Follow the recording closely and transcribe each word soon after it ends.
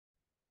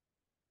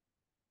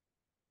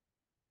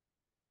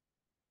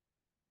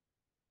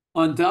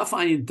On Daf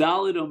Ayin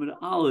Daled Amud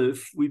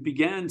Aleph, we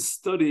began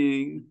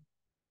studying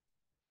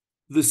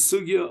the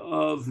sugya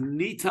of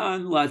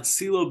Nitan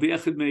Latzilo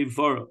B'Echad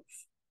Me'Varav.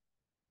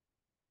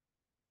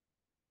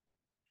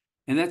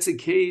 And that's a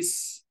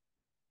case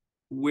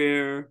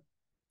where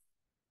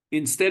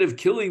instead of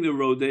killing the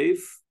Rodef,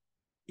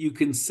 you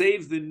can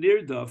save the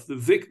Nirdaf, the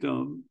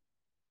victim,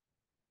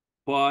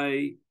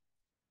 by,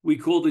 we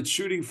called it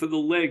shooting for the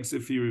legs,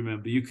 if you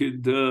remember. You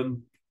could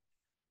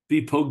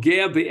be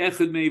Pogea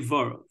B'Echad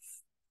Me'Varav.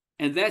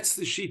 And that's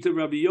the Shita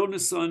Rabbi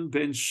Yonasan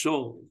ben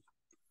Shol,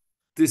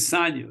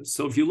 Disanya.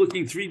 So if you're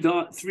looking three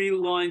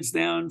lines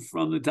down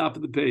from the top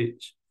of the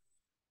page,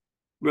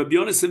 Rabbi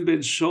Yonasan ben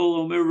Shol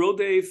Omer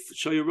Rodef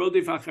Shaya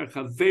Rodef Achar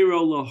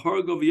Chavero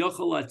Lahargo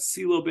V'Yochal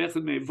Atzilo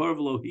Bechad Me'Var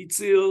V'Lo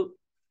Hitzil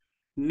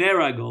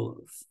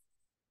Neragolov.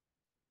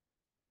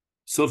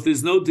 So if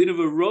there's no din of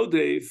a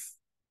Rodef,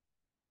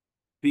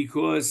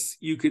 because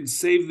you can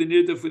save the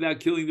Nirdaf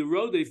without killing the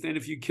Rodef, then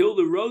if you kill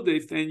the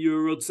Rodef, then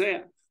you're a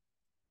Rotzeach.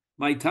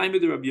 My time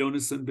with the Rabbi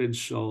Yonasan ben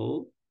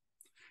Shol,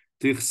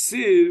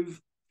 Tichsiv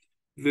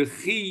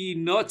v'chi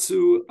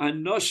notzu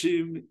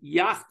anoshim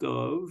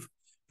yachtov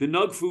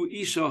v'nogfu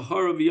isha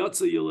hara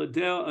v'yotza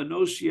yiladeh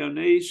anosh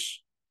yanesh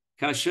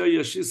kasher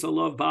yashis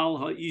alav baal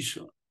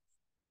ha'isha.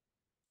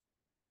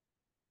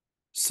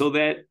 So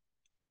that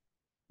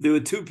there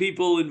were two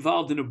people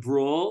involved in a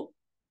brawl,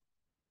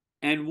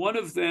 and one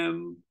of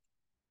them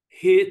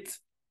hit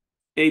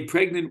a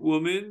pregnant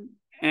woman,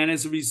 and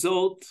as a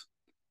result,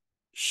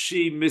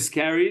 she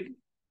miscarried.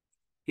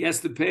 He has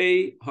to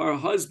pay her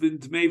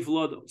husband Dmei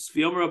Vlodos.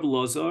 V'yomer Rabbi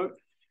Elazar,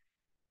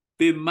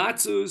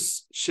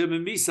 b'matzus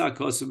shememisa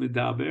kosem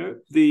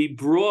medaber. The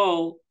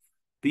brawl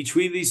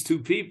between these two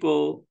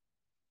people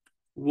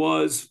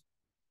was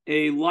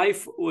a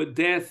life or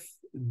death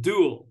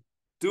duel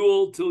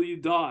till you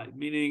die.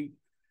 Meaning,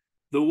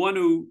 the one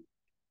who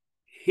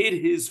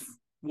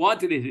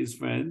wanted to hit his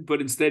friend,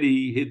 but instead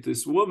he hit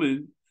this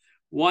woman,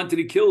 wanted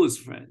to kill his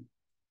friend.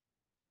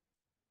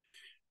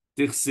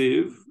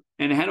 Dichsiv,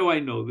 and how do I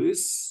know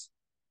this?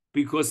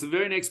 Because the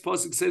very next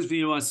pasuk says,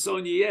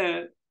 "V'yomason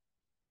yeh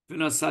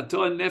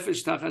v'nasato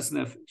nefesh tachas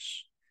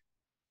nefesh."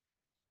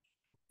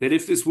 That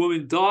if this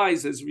woman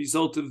dies as a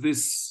result of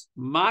this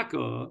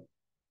makkah,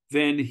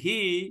 then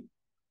the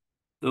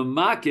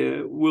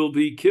makkah, will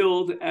be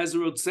killed as a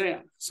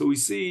rotzeach. So we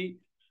see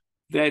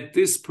that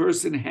this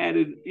person had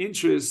an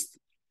interest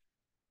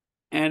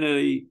and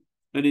an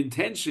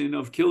intention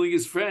of killing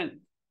his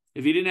friend.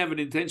 If he didn't have an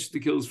intention to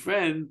kill his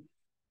friend,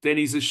 then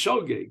he's a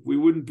shogeg. We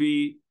wouldn't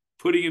be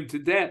putting him to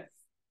death.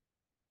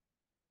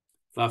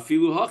 And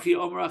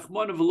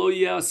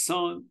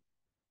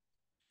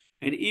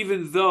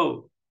even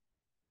though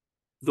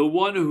the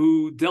one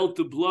who dealt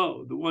the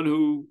blow, the one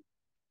who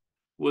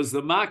was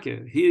the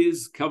makeh,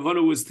 his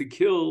kavanah was to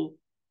kill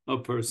a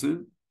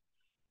person,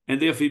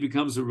 and therefore he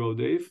becomes a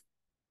rodef.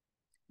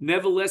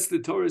 Nevertheless, the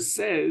Torah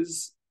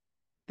says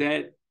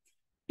that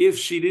if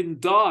she didn't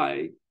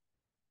die,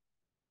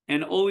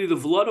 and only the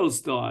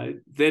Vlodos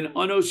died, then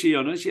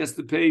Onoshiona, she has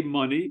to pay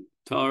money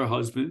to her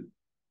husband.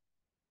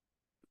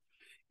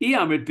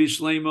 Iyamrit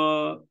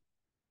Bishlema,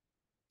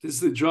 this is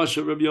the Drasha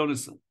of Rabbi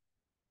Yonasan.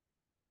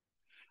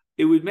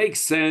 It would make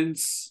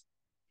sense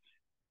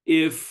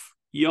if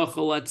Yochel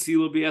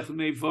Latzila B'Echad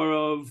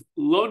Me'Varav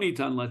Lo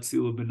Nitan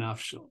Latzila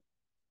B'Nafsho.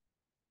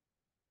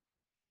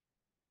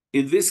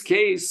 In this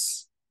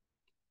case,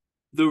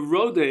 the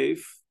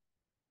Rodef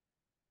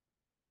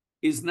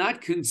is not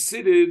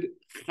considered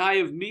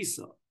Chayav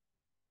Misa.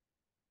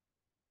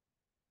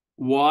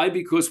 Why?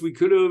 Because we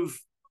could have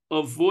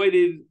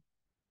avoided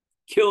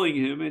killing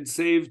him and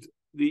saved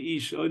the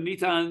Isha.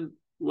 Nitan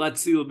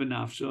Latzil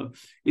B'Nafsha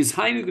is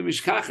Hainu the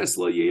Mishkachas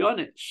Lo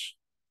Yeonish.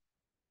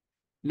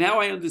 Now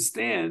I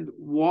understand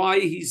why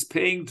he's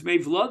paying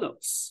Tmei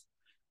Vlodos.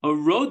 A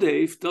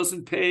Rodef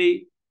doesn't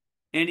pay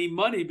any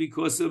money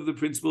because of the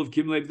principle of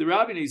Kimlev the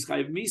Rabbin, he's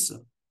Chayav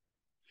Misa.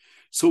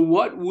 So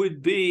what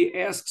would be,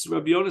 asks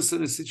Rabbi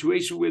Yonasan, a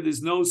situation where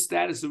there's no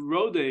status of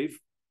Rodef,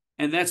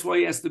 and that's why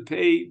he has to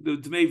pay the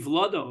Dmei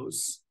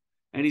Vlodos,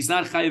 and he's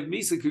not Chayav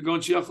Misa,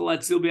 Kagon Shiachal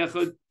Atzil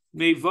B'Echad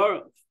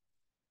Me'Varav,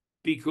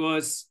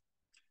 because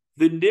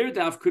the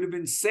Nirdaf could have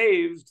been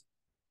saved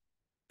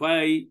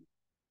by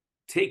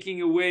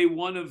taking away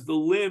one of the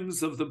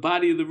limbs of the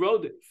body of the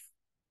Rodef,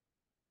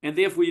 and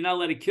therefore you're not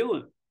allowed to kill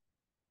him.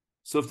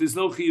 So if there's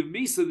no Chayav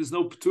Misa, there's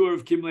no P'tur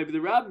of Kimlev the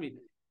Rabbin,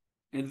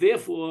 and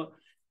therefore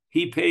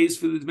he pays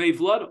for the Dmei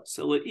Vlodos.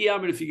 So if you're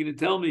going to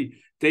tell me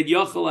that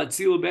Yochel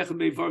Atzil B'Echad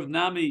Me'Varav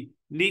Nami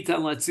Nitan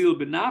Latzil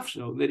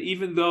B'Nafsho, that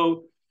even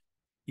though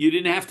you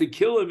didn't have to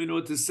kill him in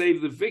order to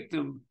save the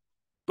victim,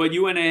 but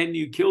you went ahead and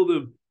you killed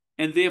him,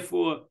 and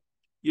therefore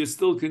you're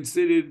still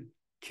considered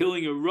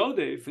killing a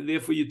Rodef, and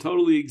therefore you're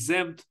totally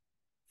exempt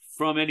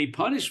from any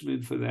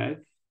punishment for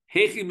that.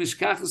 Then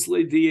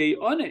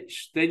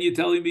you're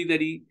telling me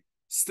that he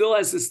still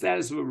has the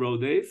status of a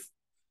Rodef.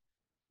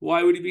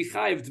 Why would he be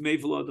chayiv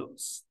Dmei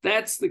Vlodos?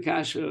 That's the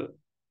kasha.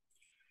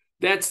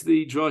 That's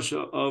the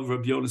drasha of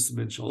Rabbi Yonasan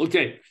ben Shol.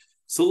 Okay,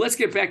 so let's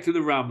get back to the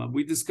Rambam.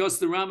 We discussed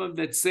the Rambam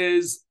that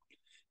says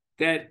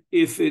that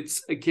if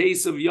it's a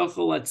case of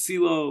Yochel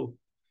Atzilo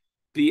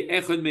be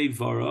Echad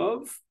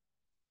Mevarov,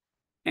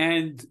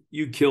 and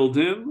you killed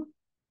him,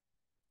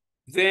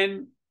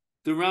 then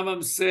the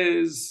Rambam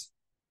says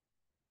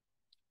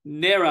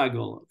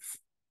Neragolov.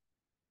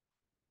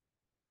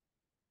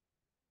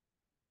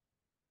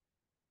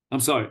 I'm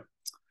sorry.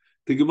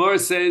 The Gemara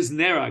says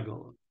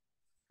Neragolov.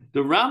 The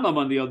Rambam,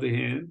 on the other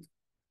hand,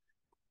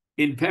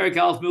 in Perek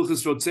Aleph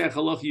Milchus Rotzech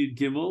Halach Yud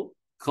Gimel,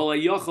 Kol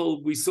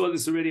HaYochel, we saw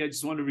this already, I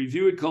just want to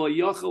review it. Kol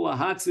HaYochel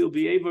Ahatzil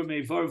B'Evar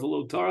Mevar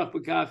V'lo Tarach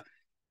B'Kach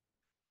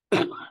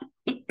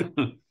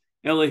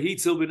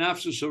Elahitzil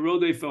B'Nafsho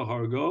Sharodei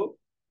F'Hargo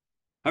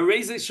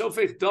Hareze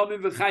Shofech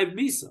Domim V'Chayiv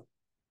Misa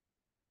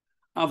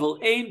Aval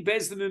Ein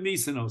Bezdin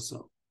Misa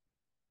Oso.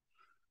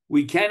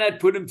 We cannot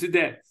put him to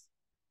death.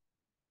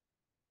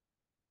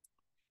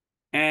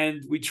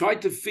 And we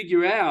tried to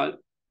figure out,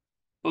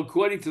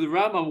 according to the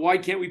Rambam, why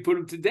can't we put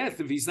him to death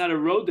if he's not a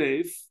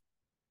Rodef?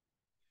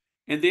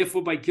 And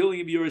therefore, by killing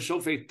him, you're a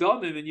Shofech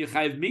Domim and you're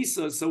Chayiv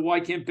Misa, so why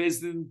can't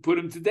Bezdin put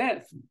him to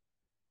death?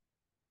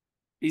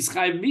 He's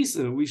Chayiv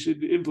Misa. We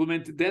should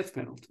implement the death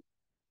penalty.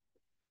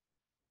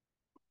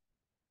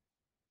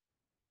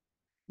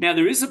 Now,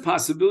 there is a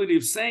possibility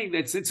of saying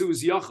that since it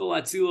was Yochel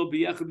Atzilo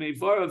B'Yechad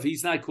Mevarov,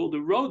 he's not called a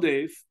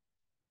Rodef,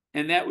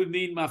 and that would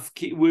mean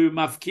we're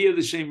Mafkia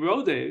the Shem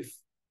Rodef.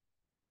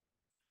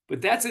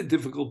 But that's a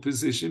difficult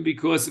position,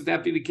 because if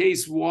that be the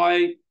case,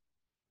 why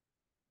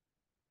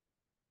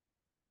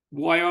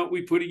aren't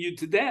we putting you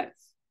to death?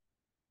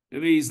 I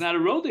mean, he's not a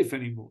Rodef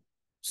anymore.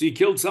 So you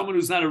killed someone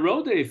who's not a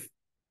Rodef.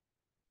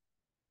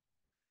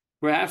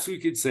 Perhaps we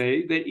could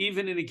say that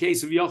even in the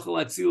case of Yochel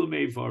Atzilo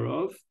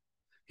Mevarov,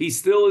 he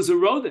still is a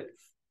Rodef,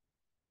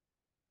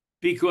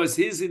 because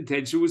his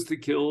intention was to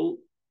kill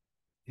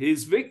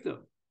his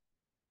victim.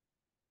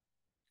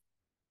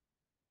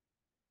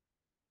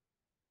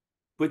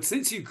 But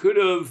since you could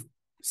have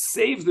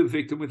saved the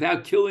victim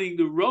without killing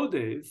the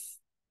Rodef,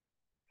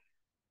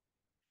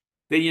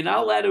 then you're not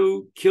allowed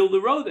to kill the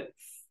Rodef.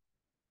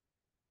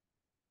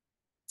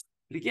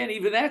 But again,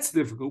 even that's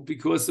difficult,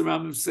 because the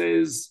Rambam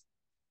says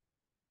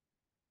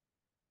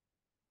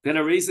that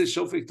Areza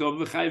Shofek Dom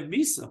V'Chayiv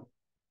Misa.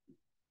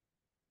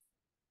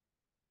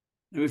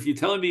 Now, if you're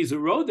telling me he's a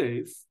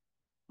Rodef,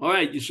 all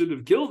right, you shouldn't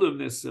have killed him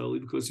necessarily,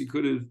 because you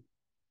could have,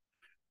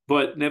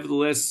 but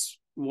nevertheless,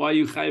 why are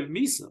you Chayiv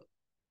Misa?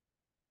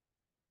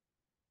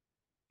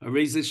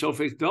 Areza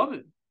Shofek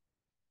Domim.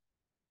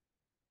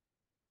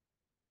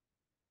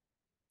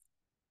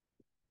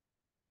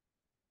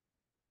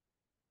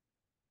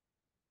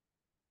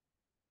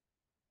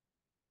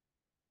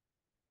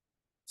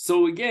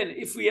 So again,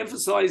 if we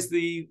emphasize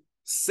the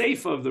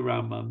Seifa of the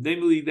Rambam,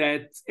 namely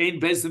that Ein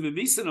Bezdin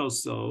Mimisan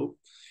also,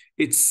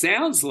 it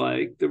sounds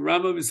like the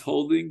Rambam is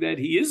holding that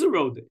he is a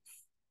Rodef.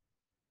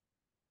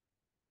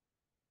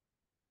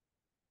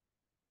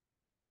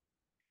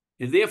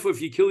 And therefore,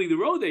 if you're killing the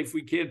Rodef,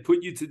 we can't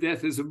put you to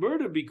death as a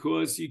murder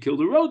because you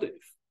killed a Rodef.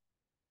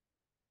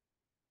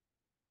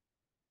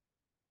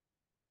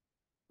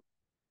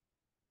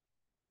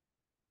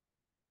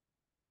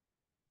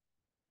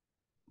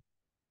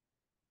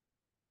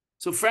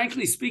 So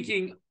frankly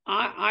speaking,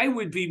 I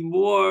would be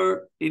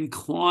more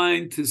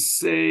inclined to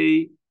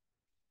say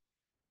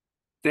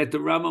that the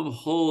Rambam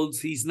holds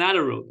he's not a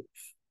Rodef.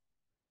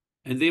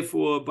 And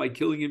therefore, by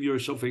killing him, you're a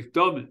Shofech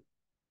Domim.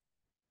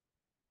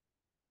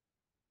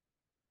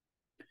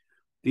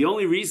 The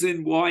only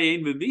reason why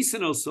Ein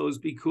Memisan also is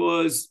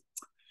because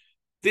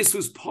this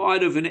was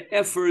part of an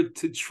effort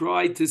to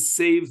try to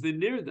save the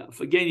Nirdaf.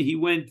 Again, he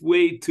went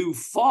way too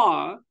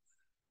far,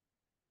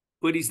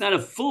 but he's not a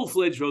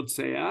full-fledged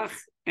Rotzeach,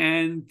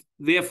 and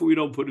therefore we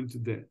don't put him to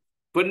death.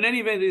 But in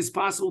any event, it is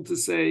possible to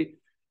say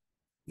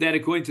that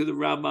according to the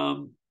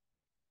Rambam,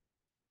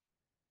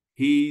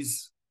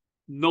 he's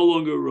no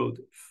longer a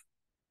Rodef.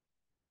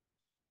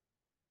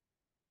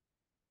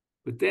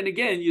 But then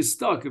again, you're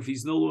stuck if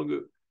he's no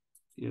longer...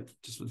 Yeah,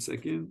 just 1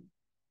 second.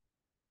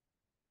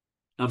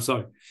 I'm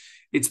sorry.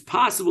 It's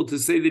possible to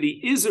say that he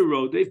is a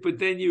Rodef, but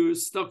then you're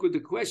stuck with the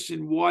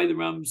question why the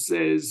Rambam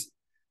says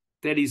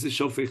that he's a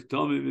Shofech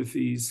Domim if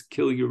he's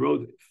killing a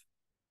Rodef.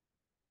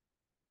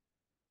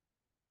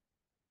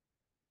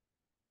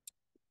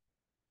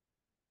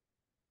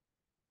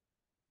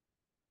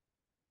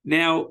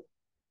 Now,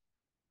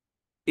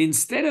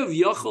 instead of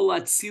Yochel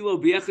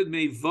Atzilo B'Yechad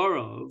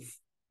Mevarov,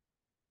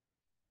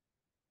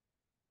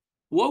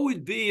 what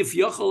would be if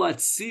Yochel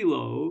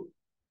Atzilo,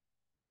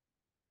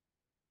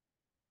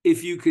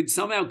 if you could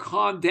somehow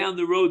calm down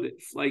the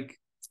Rodef? Like,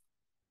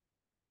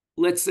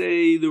 let's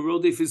say the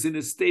Rodef is in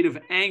a state of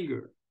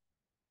anger,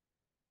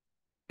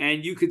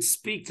 and you could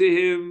speak to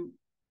him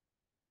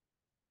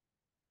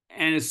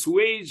and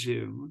assuage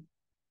him,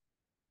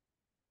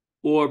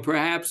 or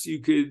perhaps you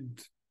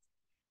could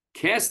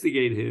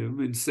castigate him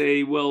and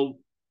say, well,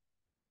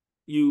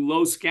 you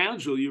low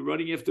scoundrel, you're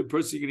running after a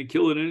person, you're going to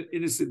kill an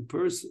innocent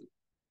person.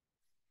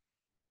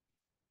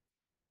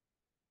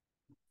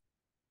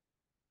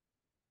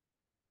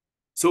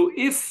 So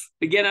if,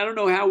 again, I don't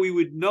know how we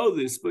would know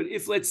this, but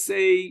if, let's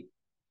say,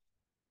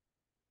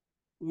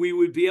 we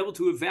would be able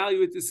to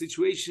evaluate the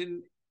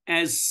situation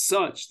as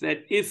such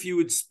that if you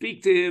would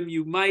speak to him,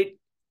 you might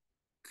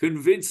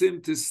convince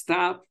him to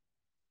stop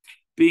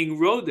being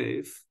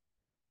Rodef,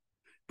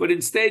 but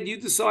instead you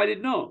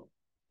decided, no,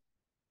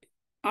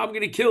 I'm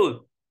going to kill him.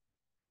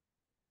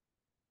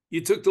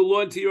 You took the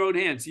law into your own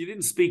hands. You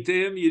didn't speak to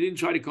him. You didn't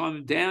try to calm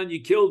him down.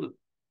 You killed him.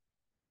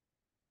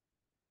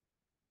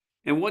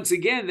 And once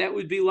again, that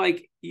would be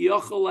like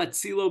Yochel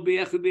Atzilo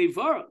Be'echad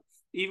Be'varav.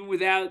 Even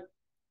without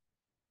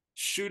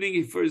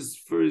shooting for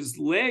his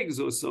legs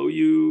or so,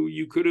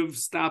 you could have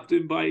stopped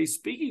him by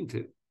speaking to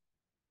him.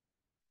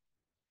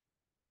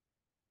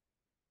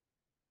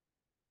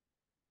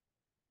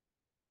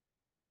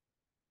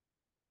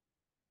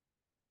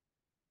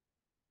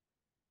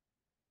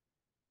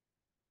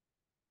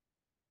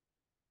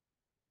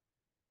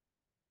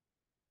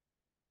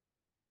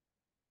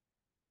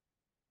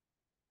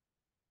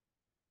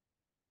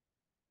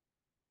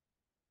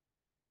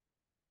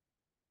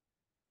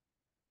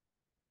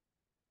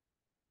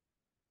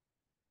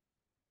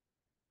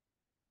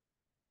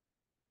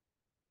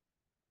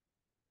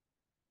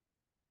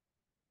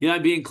 Yeah,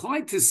 I'd be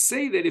inclined to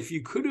say that if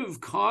you could have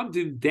calmed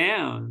him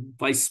down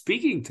by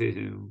speaking to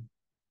him,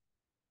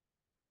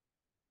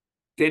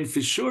 then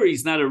for sure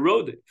he's not a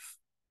Rodef.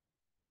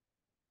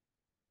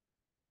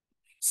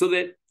 So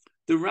that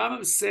the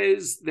Rambam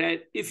says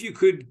that if you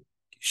could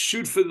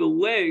shoot for the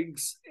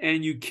legs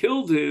and you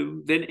killed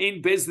him, then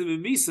ein bezdim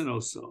emisan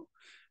also.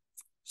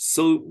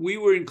 So we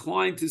were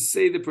inclined to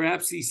say that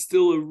perhaps he's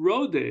still a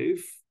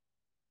Rodef,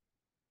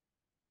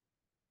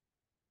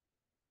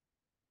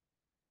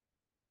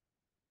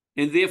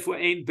 and therefore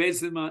ein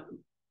bezdin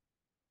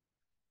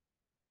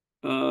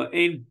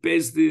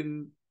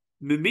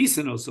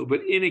memisan also.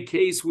 But in a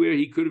case where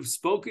he could have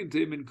spoken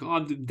to him and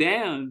calmed him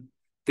down,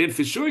 then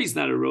for sure he's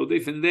not a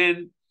Rodef. And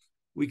then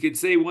we could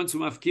say once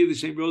mafkir the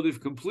shem Rodef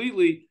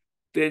completely,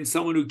 then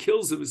someone who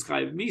kills him is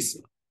chayav misa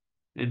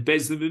and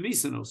bezdin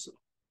memisan also.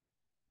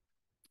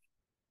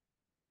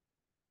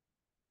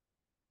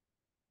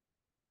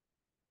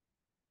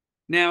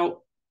 Now,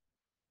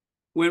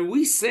 when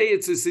we say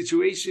it's a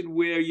situation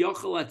where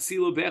Yochel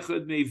Atzilo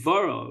Bechad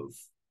Mevarov,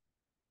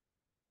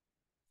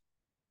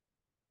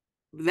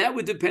 that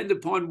would depend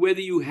upon whether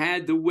you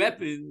had the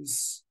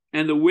weapons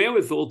and the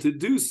wherewithal to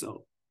do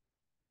so.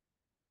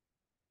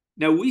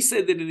 Now, we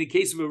said that in the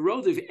case of a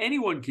Rodef,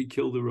 anyone could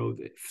kill the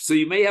Rodef. So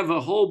you may have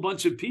a whole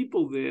bunch of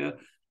people there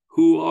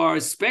who are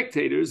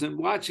spectators and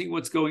watching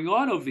what's going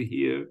on over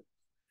here,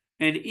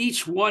 and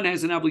each one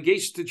has an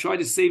obligation to try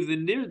to save the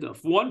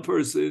Nirdaf. One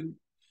person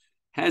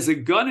has a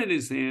gun in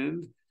his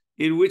hand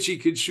in which he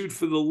could shoot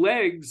for the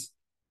legs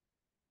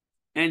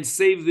and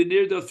save the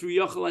Nirdaf through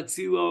Yochel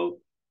Atzilo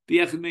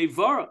B'echad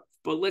Meivarav.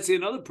 But let's say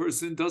another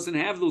person doesn't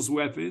have those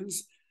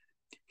weapons.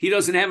 He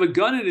doesn't have a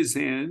gun in his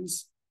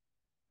hands.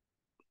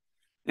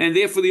 And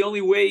therefore, the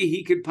only way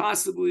he could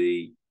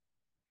possibly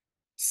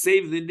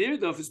save the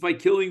Nirdaf is by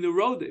killing the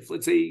Rodef.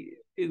 Let's say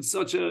in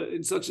such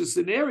a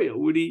scenario,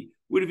 would he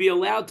be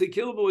allowed to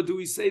kill him, or do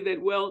we say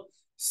that, well,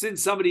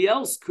 since somebody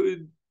else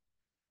could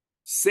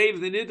save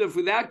the Nirdaf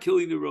without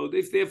killing the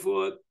Rodef,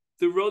 therefore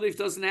the Rodef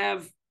doesn't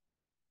have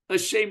a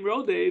shame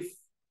Rodef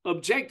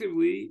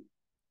objectively,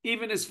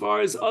 even as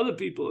far as other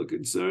people are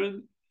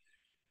concerned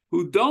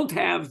who don't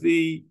have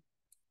the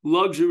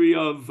luxury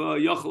of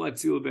Yochel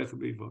Atzilo Bechad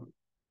Be'varav.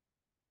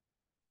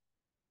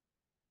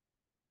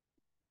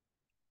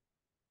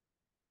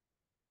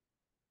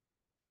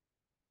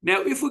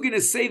 Now, if we're going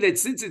to say that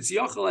since it's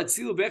Yochel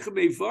Atzilo Bechad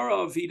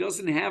Be'varav, he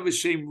doesn't have a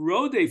shame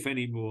Rodef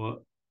anymore,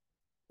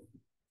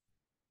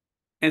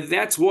 and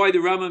that's why the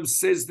Rambam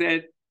says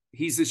that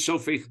he's a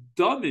Shofech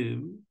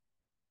Damim,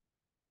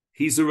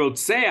 he's a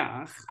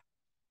Rotzeach,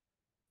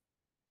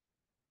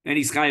 and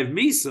he's Chayav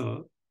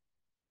Misa,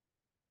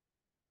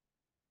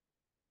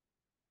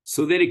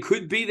 so that it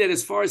could be that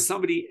as far as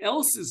somebody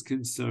else is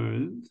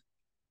concerned,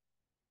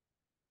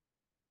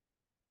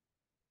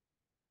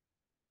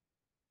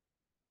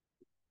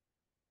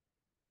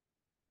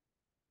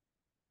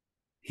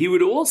 he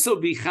would also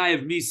be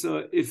Chayav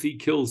Misa if he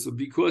kills him,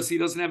 because he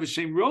doesn't have a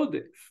Shem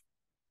Rodef.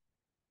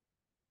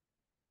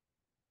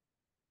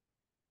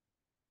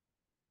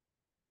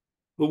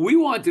 But we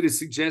wanted to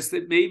suggest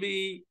that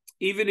maybe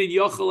even in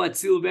Yochel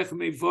Atzil Bechad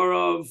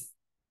Meivarav,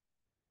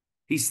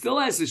 he still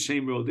has a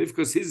Shem Rodef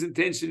because his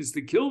intention is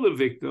to kill the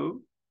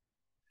victim.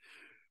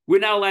 We're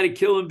not allowed to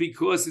kill him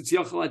because it's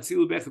Yochel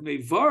Atzil Bechad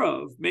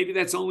Meivarav. Maybe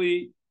that's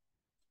only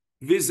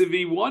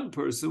vis-a-vis one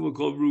person, we'll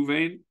call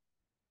Ruvain,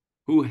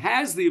 who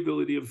has the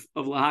ability of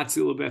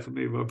Lahatzil Bechad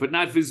Meivarav, but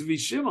not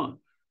vis-a-vis Shimon.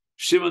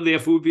 Shimon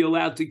therefore would be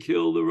allowed to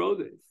kill the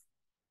Rodef.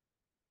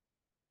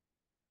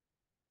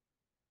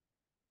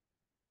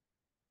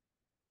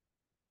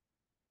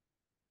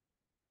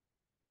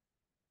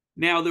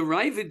 Now, the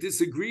Ravid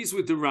disagrees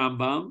with the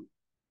Rambam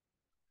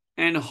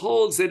and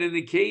holds that in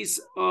the case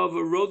of a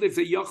Rodef,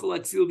 a Yochel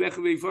Atzil Bechad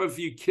Meivarav, if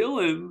you kill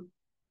him,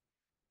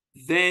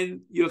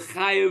 then you're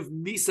chayav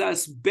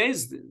misas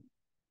bezdin.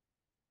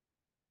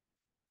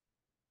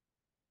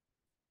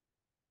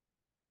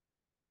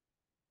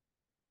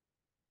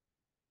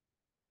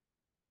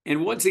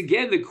 And once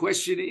again, the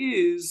question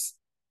is,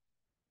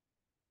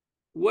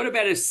 what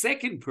about a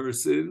second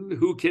person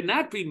who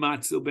cannot be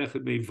matzil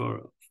bechad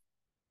meivarav?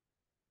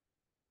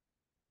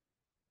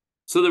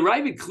 So the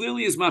Ravid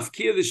clearly is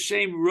mafkir the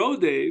shem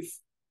Rodef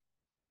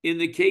in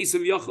the case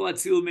of Yochel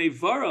Atzil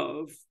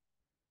Meivarav,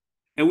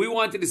 and we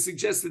wanted to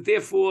suggest that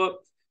therefore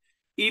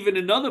even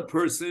another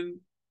person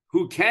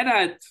who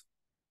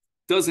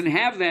doesn't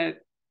have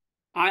that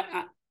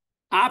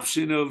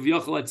option of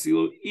Yochel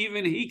Atzil,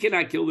 even he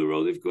cannot kill the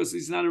Rodef because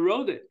he's not a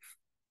Rodef.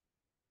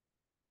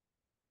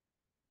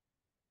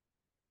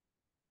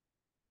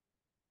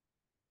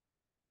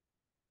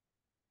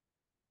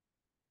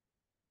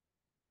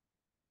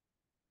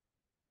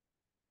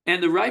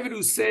 And the Ravid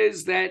who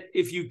says that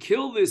if you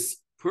kill this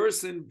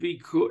person,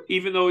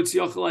 even though it's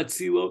Yochel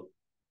Atzilo,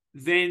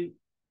 then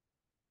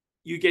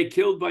you get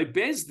killed by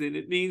Bezdin,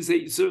 it means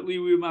that certainly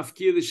we were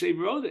mafkir the Shem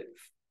Rodef.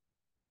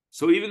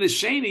 So even the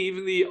Sheni,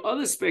 even the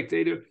other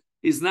spectator,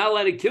 is not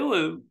allowed to kill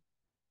him,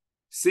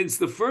 since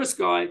the first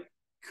guy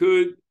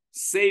could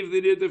save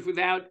the Niduf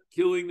without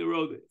killing the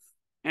Rodef.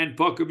 And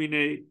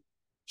Pakamine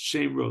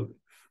Shem Rodef.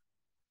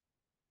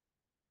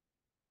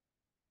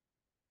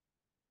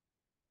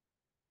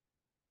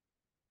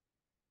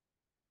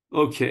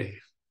 Okay,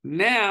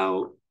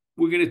 now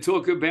we're going to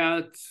talk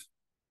about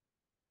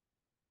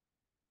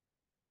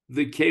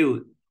the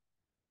Kalim.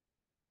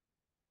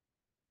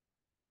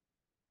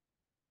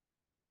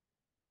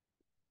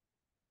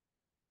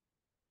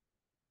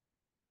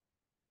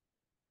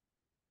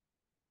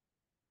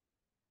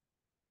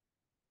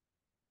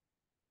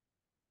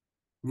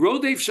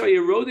 Rodef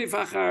shaya rodef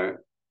achar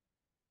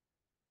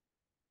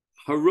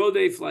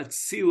harodef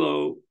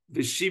latzilo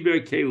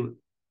v'shiber Kalim.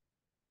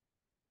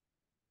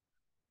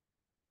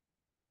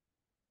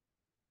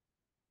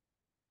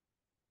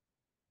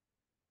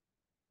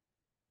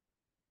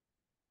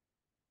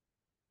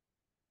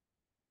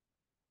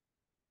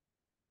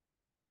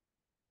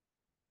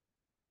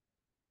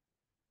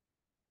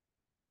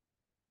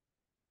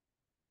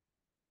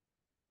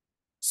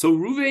 So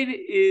Ruvain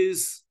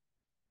is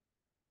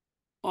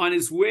on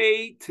his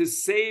way to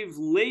save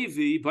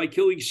Levi by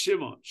killing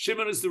Shimon.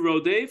 Shimon is the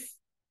Rodef,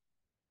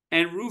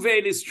 and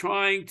Ruvain is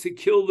trying to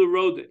kill the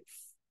Rodef.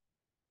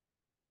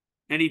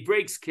 And he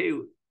breaks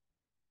Caleb.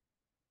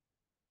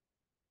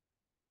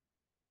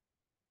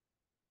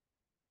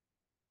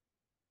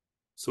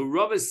 So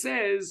Rava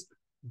says,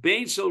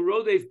 Bein shel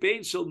Rodef,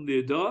 Bein shel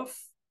Nidaf,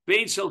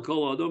 Bein shel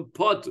Kol Adam,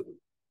 Potu.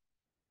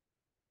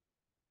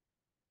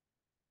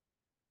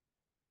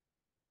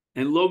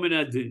 And Lo Min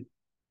Adin.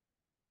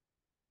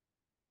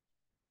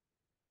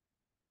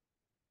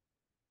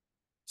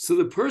 So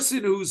the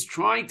person who's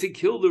trying to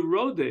kill the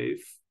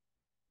Rodef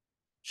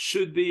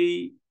should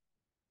be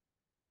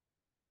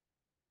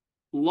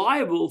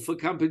liable for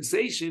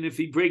compensation if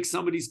he breaks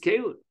somebody's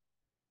Caleb.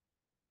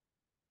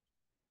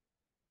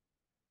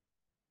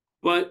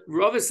 But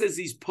Rava says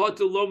he's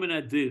Potu Lo Min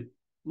Adin.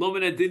 Lo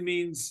Min Adin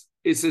means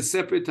it's a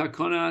separate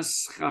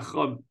takonas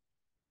chacham.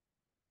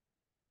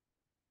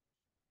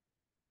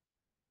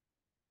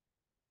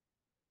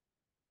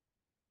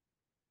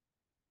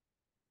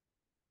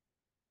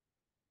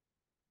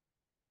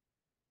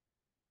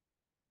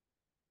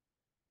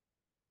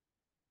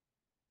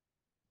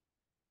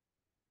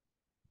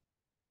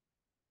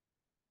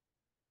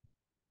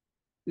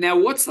 Now,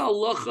 what's the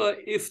halacha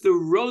if the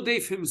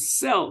Rodef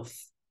himself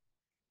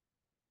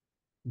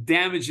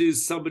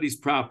damages somebody's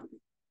property?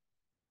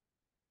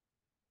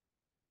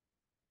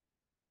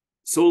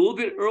 So a little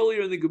bit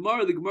earlier in the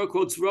Gemara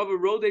quotes Rava,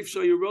 Rodef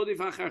shoyu Rodef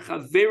achar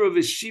chavera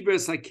v'shiber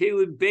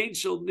sakelim bein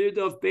shel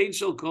nirdav bein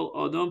shel kol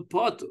adam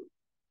potu.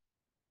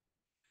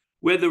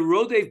 Where the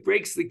Rodef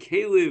breaks the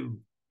kelim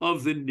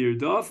of the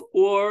nirdav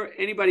or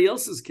anybody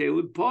else's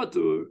kelim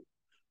potu,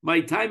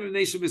 my time of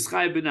nation is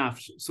chay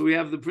benafshe. So we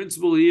have the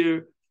principle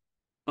here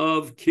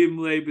of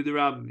kimle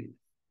b'derabmin.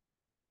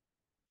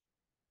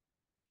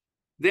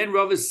 Then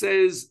Rava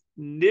says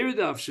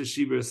nirdav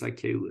sheshiber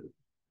sakelim.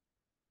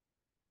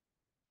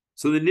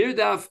 So the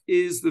nirdaf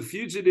is the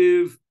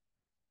fugitive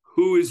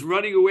who is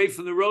running away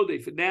from the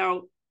Rodef. And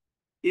now,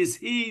 is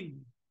he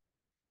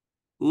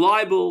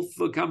liable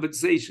for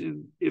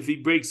compensation if he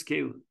breaks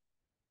kelim?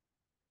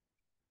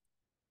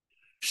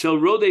 Shall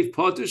Rodef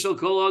poter, shall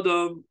kol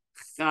adam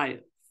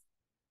chayav.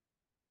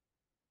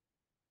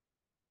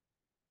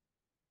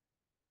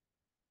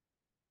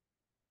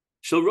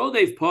 Shall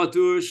Rodef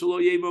poter, shall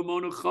oyema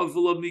mono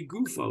chavula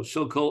migufo,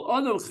 shall kol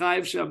adam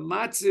chayav, shall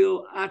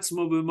matzil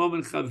atzmo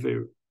b'momen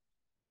chaveru.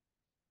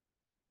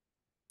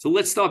 So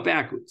let's start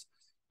backwards.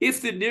 If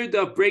the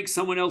nirdaf breaks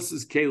someone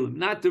else's kelim,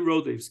 not the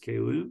Rodef's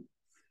kelim,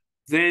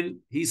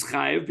 then he's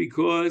chayav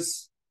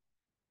because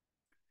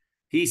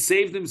he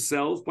saved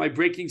himself by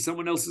breaking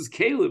someone else's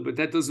kelim, but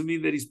that doesn't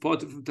mean that he's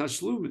parted from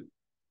tashlumin.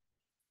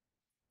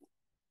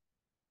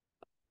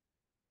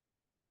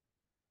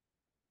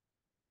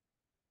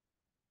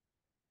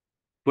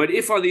 But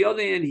if on the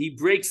other hand he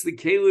breaks the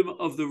kelim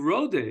of the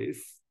Rodef,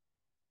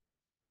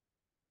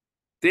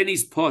 then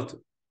he's parted.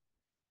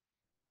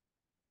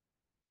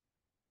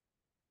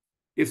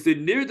 if the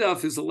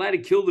Nirdaf is allowed to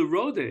kill the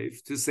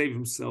Rodef to save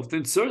himself,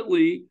 then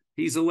certainly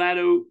he's allowed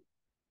to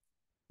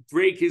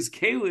break his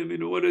kalim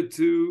in order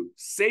to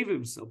save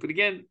himself. But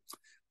again,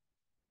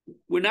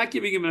 we're not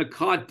giving him a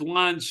carte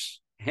blanche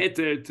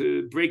heter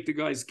to break the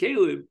guy's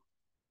kalim.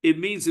 It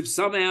means if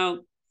somehow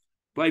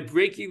by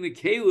breaking the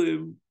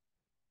kalim,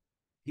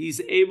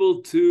 he's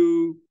able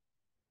to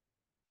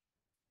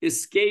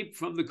escape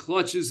from the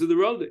clutches of the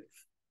Rodef.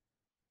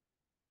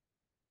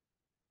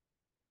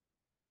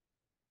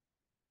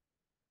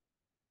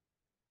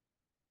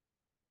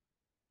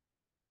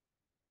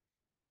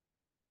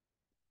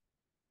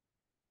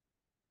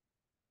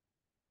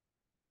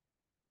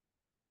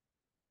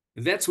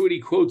 And that's what he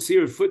quotes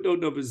here, footnote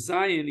number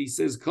Zion. He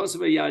says,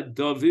 Kosavayad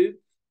David,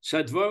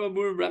 Shadvar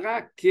Amur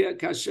Barak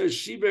Kasher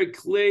Shiber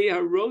Klei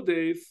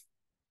HaRodef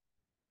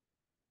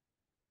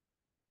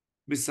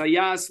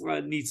Misayas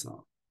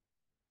LaNitzal.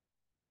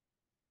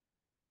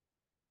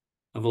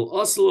 Aval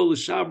Oslo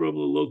L'Shabram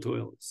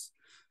L'Lotoilis.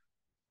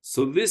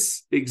 So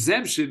this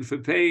exemption for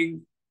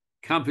paying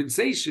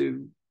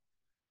compensation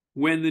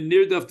when the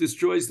Nirdaf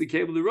destroys the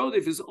cable of the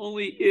Rodef is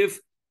only if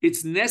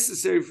it's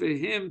necessary for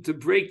him to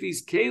break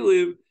these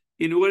kalim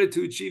in order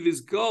to achieve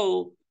his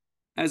goal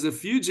as a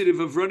fugitive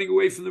of running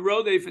away from the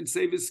Rodef and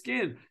save his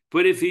skin.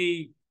 But if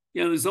he,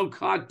 there's no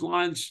carte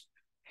blanche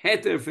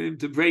heter for him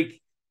to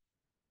break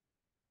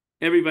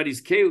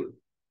everybody's kalim.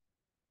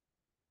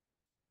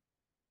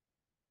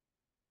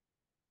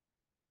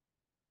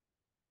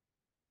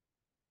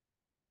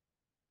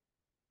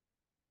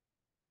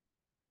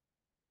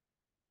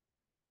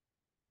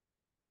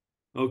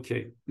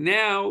 Okay,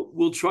 now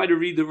we'll try to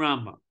read the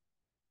Rambam.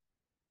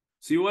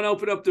 So you want to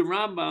open up the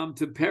Rambam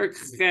to Perek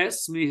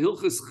Ches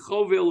Mehilchas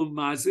Chovel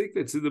Umazik.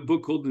 That's in the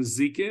book called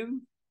Nezikin.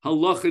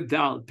 Halacha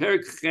Dal.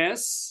 Perek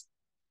Ches.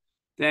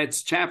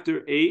 That's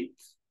chapter 8,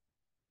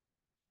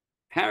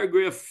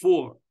 paragraph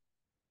 4.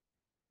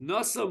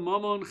 Nasa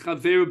Mamon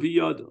Chaver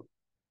Biyado.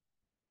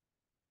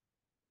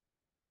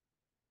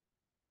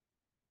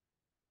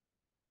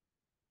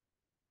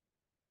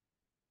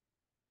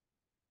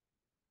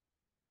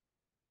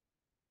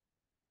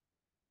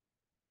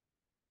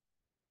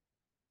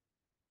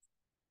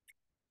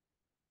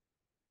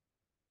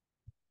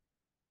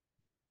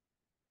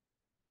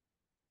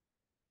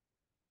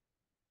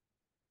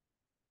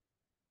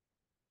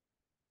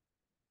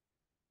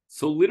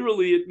 So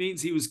literally it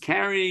means he was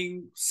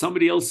carrying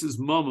somebody else's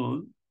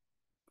mammon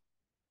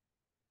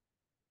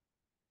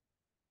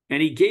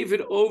and he gave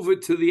it over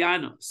to the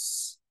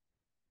Anos.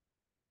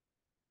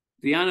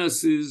 The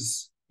Anos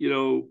is,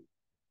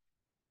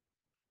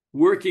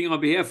 working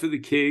on behalf of the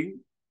king,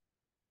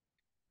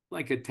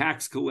 like a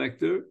tax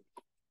collector.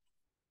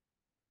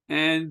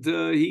 And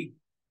he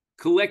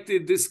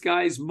collected this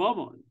guy's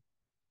mammon.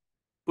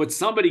 But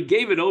somebody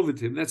gave it over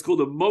to him. That's called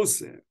a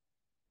moser.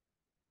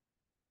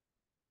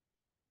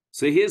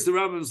 So here's the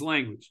Rambam's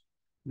language.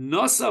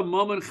 Nasa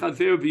mammon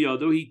chaver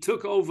biyado. He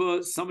took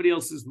over somebody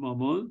else's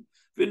mammon.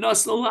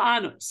 V'nasa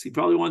la'anos. He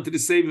probably wanted to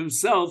save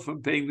himself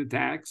from paying the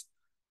tax.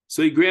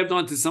 So he grabbed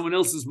onto someone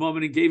else's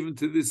mammon and gave him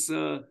to this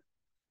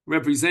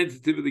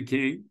representative of the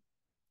king.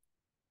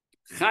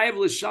 Chayav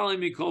l'shalim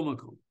mikol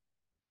makom.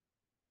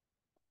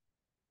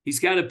 He's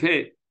got to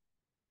pay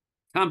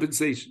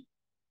compensation.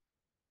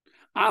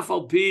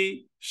 Afal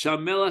pi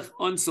shamelech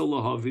onsa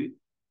lahavi.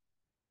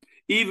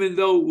 Even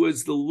though it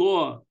was the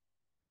law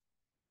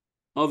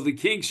of the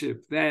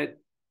kingship that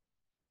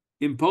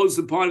imposed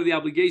the part of the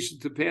obligation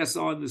to pass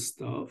on the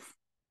stuff.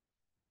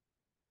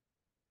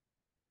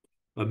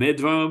 When is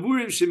he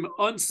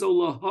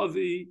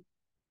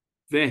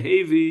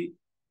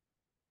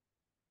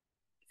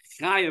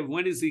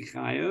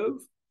chayav?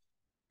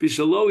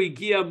 Bishalo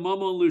igia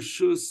mamon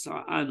l'shus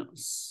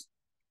ha'anos.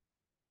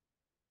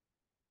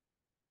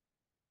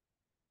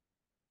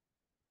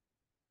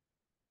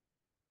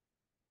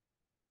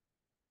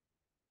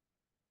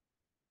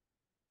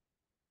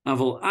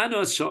 Aval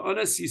anos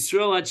sha'anos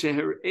Yisrael ad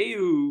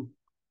shehereu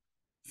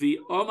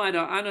v'omad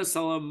ha'anos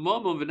ala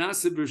mamon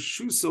v'nase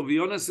b'shuso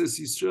v'onas es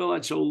Yisrael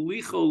ad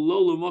she'olicho lo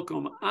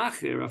l'mokom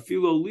acher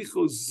afilo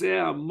licho zeh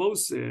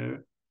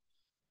ha'moser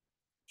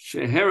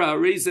Shehera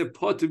Reze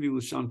Potem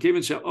Yusham,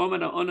 Kevin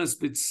She'omad Ha'onas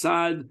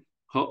B'tzad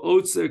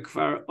Ha'otzer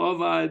Kvar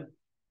Ovad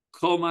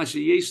Kol Ma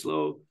Sheyesh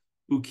Lo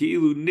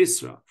U'Ki'ilu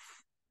Nisraf.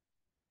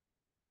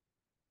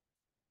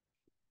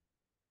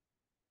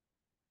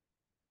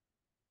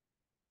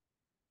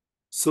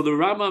 So the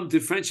Rambam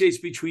differentiates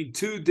between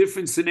two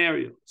different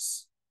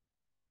scenarios.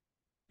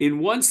 In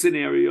one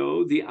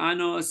scenario, the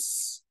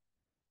Anos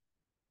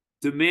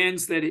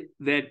demands that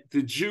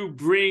the Jew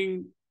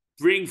bring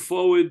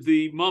forward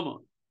the mammon.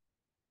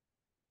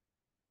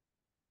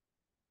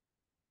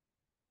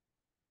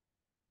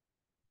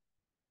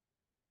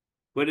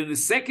 But in the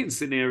second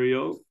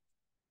scenario,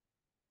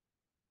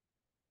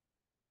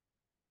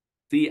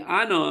 the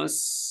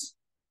Anos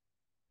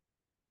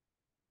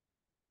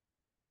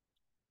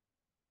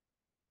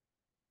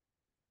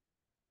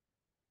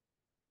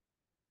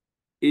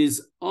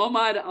is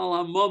Omad al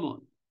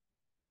HaMamon.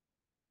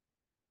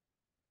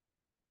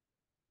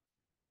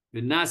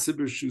 V'nasa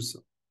b'rshusa.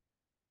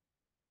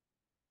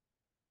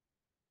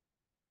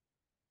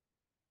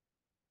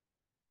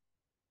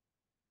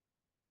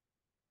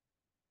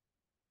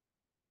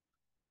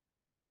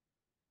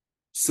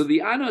 So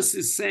the Anos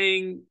is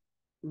saying,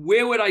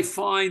 where would I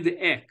find the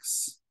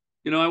X?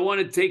 I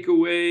want to take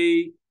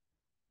away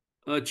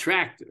a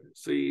tractor.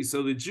 So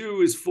the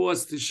Jew is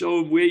forced to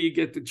show him where you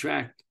get the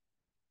tractor.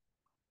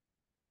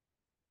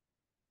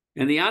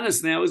 And the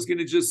Anos now is going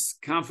to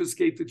just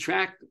confiscate the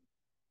tractor.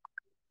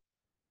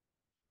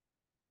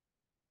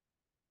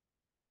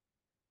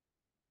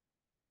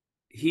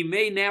 He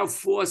may now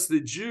force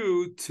the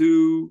Jew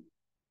to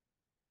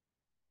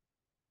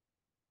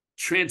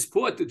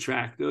transport the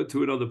tractor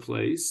to another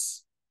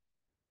place,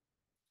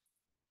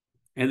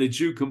 and the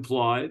Jew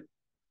complied.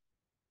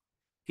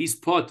 He's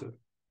potter.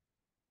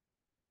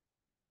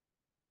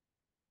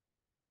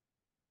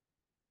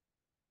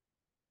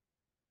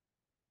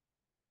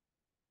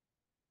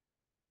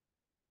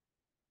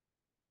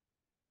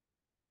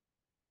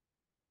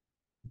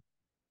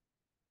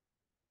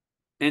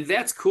 And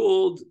that's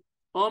called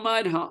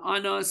Omad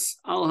Ha'anas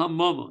al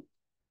Hamamon,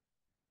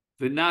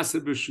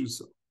 V'nasa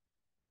b'shusa.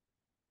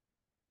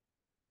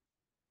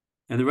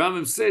 And the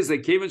Rambam says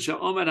that Kevan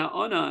Sha'omad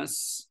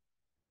Ha'anas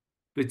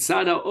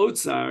B'tzad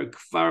ha'otzar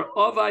kfar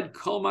ovad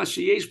kol ma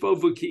sheyesh bo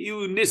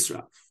v'ki'ilu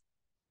nisraf.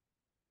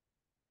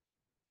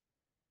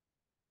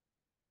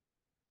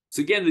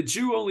 So again, the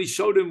Jew only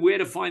showed him where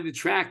to find the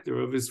tractor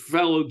of his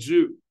fellow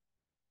Jew.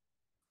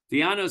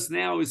 The Anos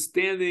now is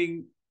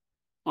standing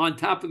on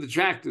top of the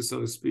tractor,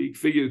 so to speak,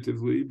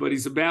 figuratively, but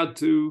he's about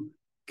to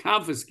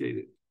confiscate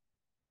it.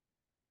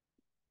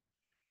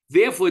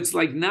 Therefore, it's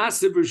like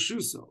Nasa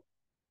b'rshuso.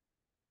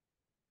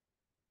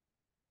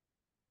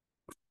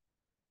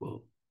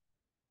 Well,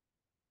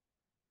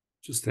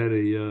 just had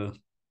a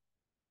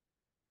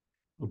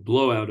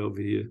blowout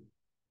over here.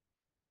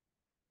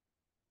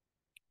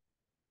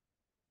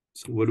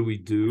 So what do we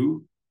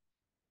do?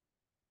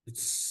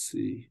 Let's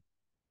see.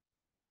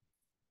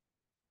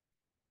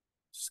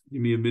 Just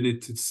give me a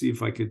minute to see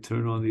if I can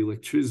turn on the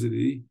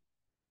electricity.